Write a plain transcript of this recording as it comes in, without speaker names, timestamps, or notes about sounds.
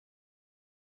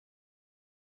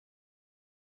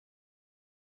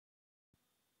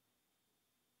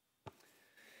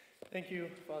Thank you,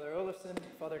 Father Olafson,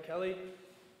 Father Kelly,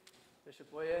 Bishop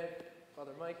Boyer,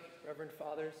 Father Mike, Reverend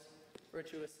Fathers,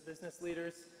 virtuous business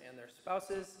leaders and their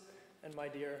spouses, and my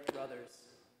dear brothers.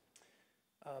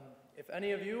 If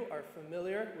any of you are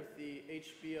familiar with the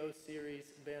HBO series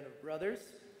Band of Brothers,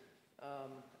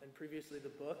 and previously the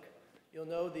book, you'll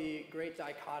know the great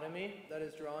dichotomy that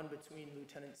is drawn between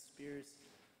Lieutenant Spears.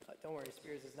 Don't worry,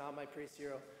 Spears is not my priest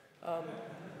hero.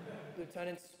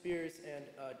 Lieutenant Spears and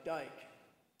Dyke.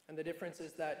 And the difference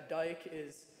is that Dyke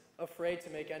is afraid to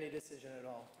make any decision at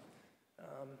all.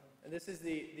 And this is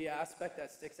the aspect that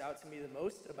sticks out to me the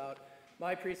most about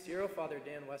my priest hero, Father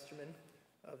Dan Westermann,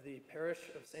 of the parish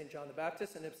of St. John the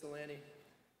Baptist in Ypsilanti.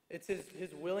 It's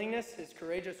his willingness, his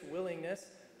courageous willingness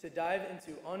to dive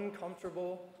into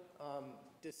uncomfortable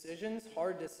decisions,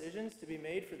 hard decisions to be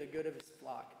made for the good of his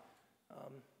flock.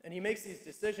 And he makes these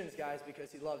decisions, guys,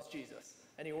 because he loves Jesus,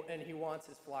 and he wants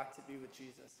his flock to be with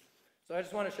Jesus. So I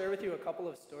just want to share with you a couple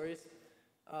of stories.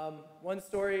 One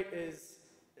story is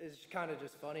kind of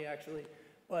just funny, actually,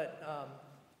 but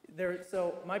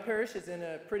so my parish is in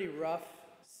a pretty rough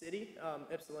city,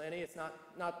 Ypsilanti. It's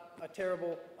not a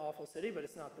terrible, awful city, but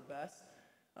it's not the best.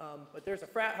 But there's a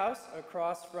frat house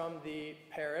across from the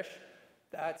parish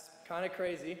that's kind of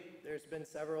crazy. There's been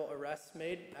several arrests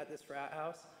made at this frat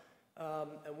house.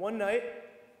 And one night,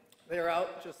 they were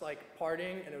out just like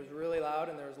partying, and it was really loud,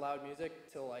 and there was loud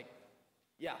music till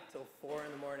 4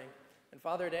 in the morning. And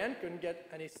Father Dan couldn't get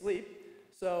any sleep.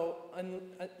 So,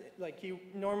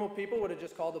 normal people would have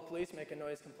just called the police, make a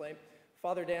noise complaint.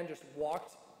 Father Dan just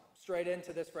walked straight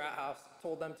into this frat house,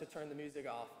 told them to turn the music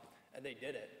off, and they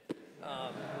did it.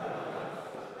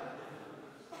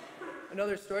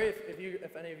 Another story,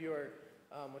 if any of you are,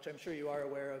 which I'm sure you are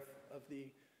aware of the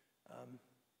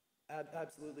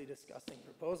absolutely disgusting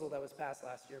proposal that was passed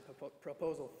last year,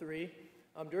 Proposal 3.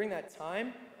 During that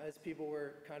time, as people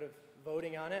were kind of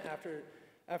voting on it, after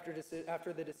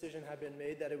the decision had been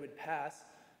made that it would pass,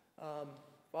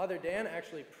 Father Dan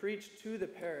actually preached to the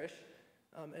parish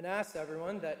and asked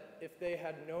everyone that if they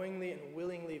had knowingly and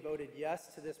willingly voted yes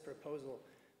to this proposal,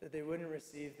 that they wouldn't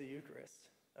receive the Eucharist.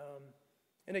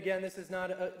 And again, this is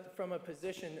not from a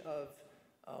position of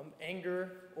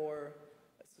anger or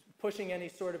pushing any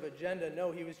sort of agenda.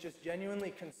 No, he was just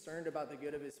genuinely concerned about the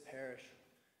good of his parish.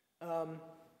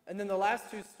 And then the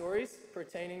last two stories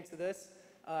pertaining to this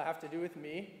have to do with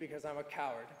me, because I'm a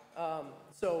coward.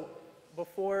 So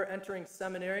before entering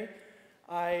seminary,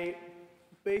 I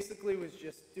basically was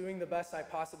just doing the best I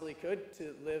possibly could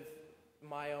to live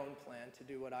my own plan, to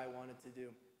do what I wanted to do.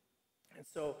 And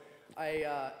so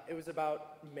it was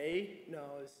about May. No,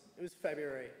 it was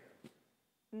February.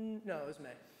 No, it was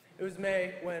May. It was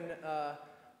May when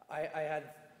I had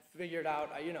figured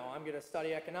out, I'm going to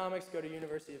study economics, go to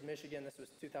University of Michigan. This was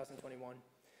 2021.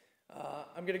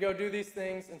 I'm going to go do these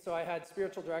things. And so I had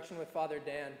spiritual direction with Father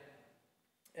Dan.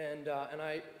 And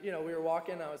I, we were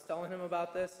walking, I was telling him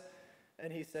about this,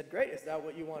 and he said, "Great, is that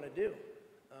what you want to do?"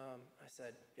 I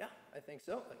said, "Yeah, I think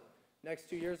so. Like, next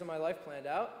 2 years of my life planned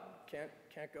out,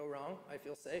 can't go wrong, I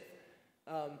feel safe."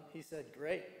 He said,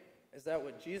 "Great, is that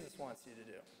what Jesus wants you to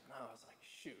do?" And I was like,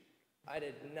 shoot, I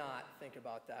did not think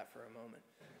about that for a moment.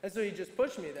 And so he just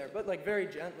pushed me there, but like very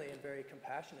gently and very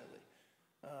compassionately.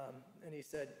 And he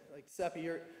said, like, "Seppe,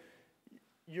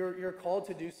 you're called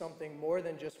to do something more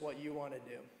than just what you want to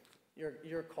do.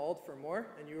 You're called for more,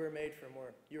 and you were made for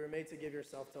more. You were made to give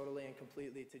yourself totally and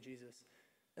completely to Jesus."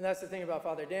 And that's the thing about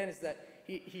Father Dan, is that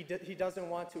he doesn't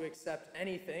want to accept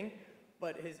anything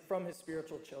but from his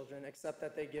spiritual children, except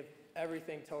that they give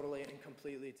everything totally and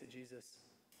completely to Jesus.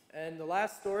 And the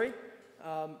last story,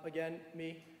 again,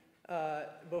 me,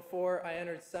 before I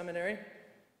entered seminary,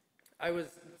 I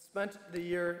spent the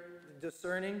year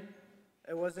discerning.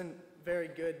 It wasn't very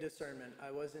good discernment. I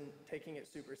wasn't taking it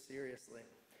super seriously.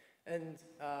 And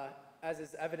as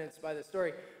is evidenced by the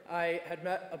story, I had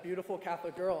met a beautiful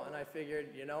Catholic girl, and I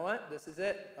figured, you know what, this is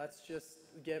it. Let's just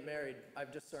get married.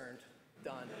 I've discerned.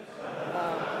 Done.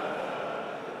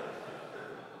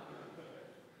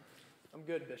 I'm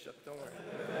good, Bishop, don't worry.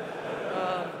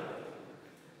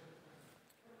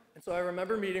 And so I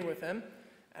remember meeting with him,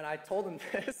 and I told him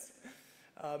this,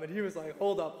 and he was like,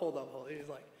 hold up. He was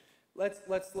like,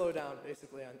 let's slow down,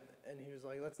 basically. And he was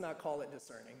like, let's not call it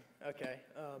discerning, okay?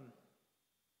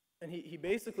 And he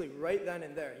basically, right then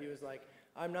and there, he was like,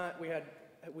 we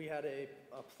had a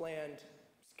planned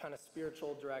kind of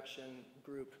spiritual direction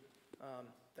group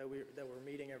that we're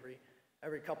meeting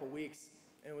every couple weeks.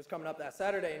 And it was coming up that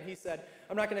Saturday, and he said,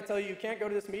 "I'm not going to tell you can't go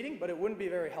to this meeting, but it wouldn't be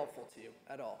very helpful to you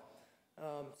at all."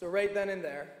 So right then and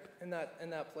there, in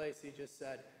that place, he just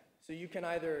said, "So you can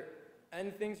either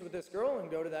end things with this girl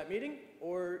and go to that meeting,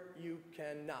 or you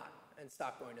can not and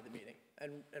stop going to the meeting.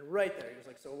 And right there, he was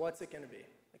like, so what's it going to be?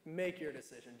 Like, make your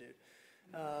decision, dude.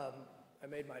 I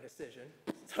made my decision.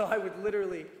 So I would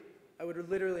literally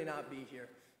not be here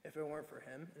if it weren't for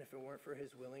him and if it weren't for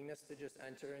his willingness to just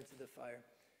enter into the fire.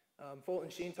 Fulton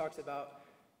Sheen talks about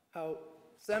how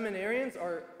seminarians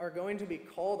are going to be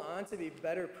called on to be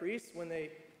better priests when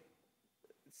they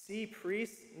see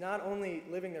priests not only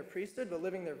living their priesthood, but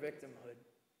living their victimhood.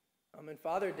 And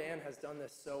Father Dan has done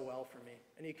this so well for me,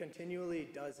 and he continually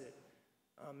does it.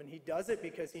 And he does it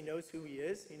because he knows who he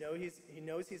is. He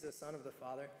knows he's a son of the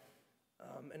Father.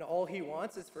 And all he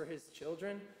wants is for his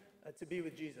children to be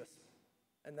with Jesus.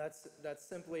 And that's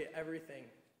simply everything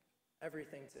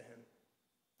to him.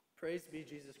 Praise be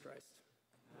Jesus Christ.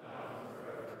 Amen.